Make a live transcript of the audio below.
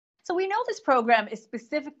So we know this program is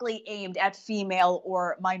specifically aimed at female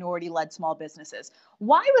or minority-led small businesses.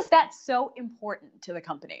 Why was that so important to the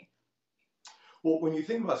company? Well, when you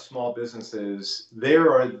think about small businesses, they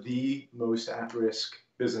are the most at-risk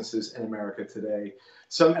businesses in America today.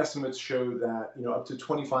 Some estimates show that up to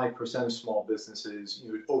 25% of small businesses,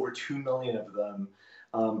 over 2 million of them,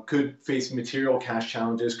 could face material cash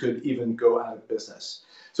challenges, could even go out of business.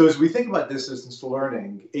 So as we think about distance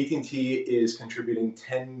learning, AT&T is contributing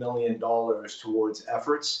 $10 million towards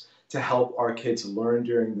efforts to help our kids learn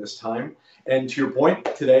during this time. And to your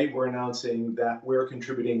point, today we're announcing that we're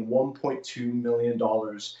contributing $1.2 million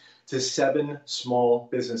to 7 small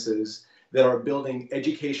businesses that are building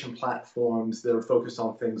education platforms that are focused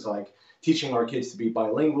on things like teaching our kids to be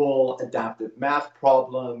bilingual, adaptive math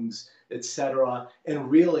problems, etc., and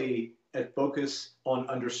really a focus on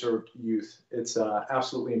underserved youth. It's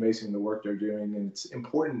absolutely amazing the work they're doing, and it's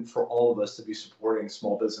important for all of us to be supporting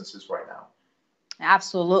small businesses right now.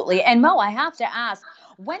 Absolutely. And Mo, I have to ask,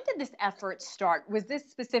 when did this effort start? Was this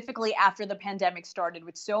specifically after the pandemic started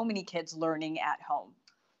with so many kids learning at home?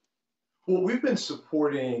 Well, we've been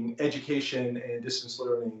supporting education and distance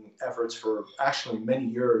learning efforts for actually many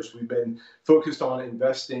years. We've been focused on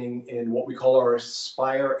investing in what we call our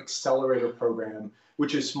Aspire Accelerator program,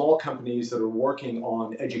 which is small companies that are working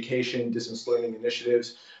on education, distance learning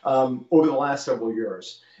initiatives over the last several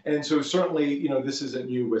years. And so certainly, this isn't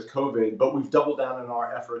new with COVID, but we've doubled down on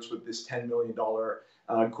our efforts with this $10 million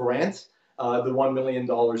grant, the $1 million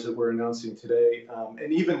that we're announcing today,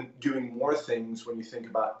 and even doing more things when you think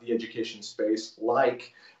about the education space,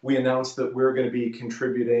 like we announced that we're going to be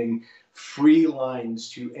contributing free lines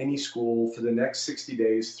to any school for the next 60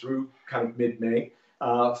 days through kind of mid-May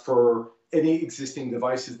for any existing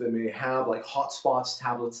devices they may have, like hotspots,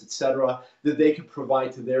 tablets, etc., that they can provide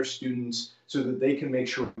to their students so that they can make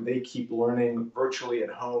sure they keep learning virtually at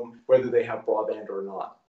home, whether they have broadband or not.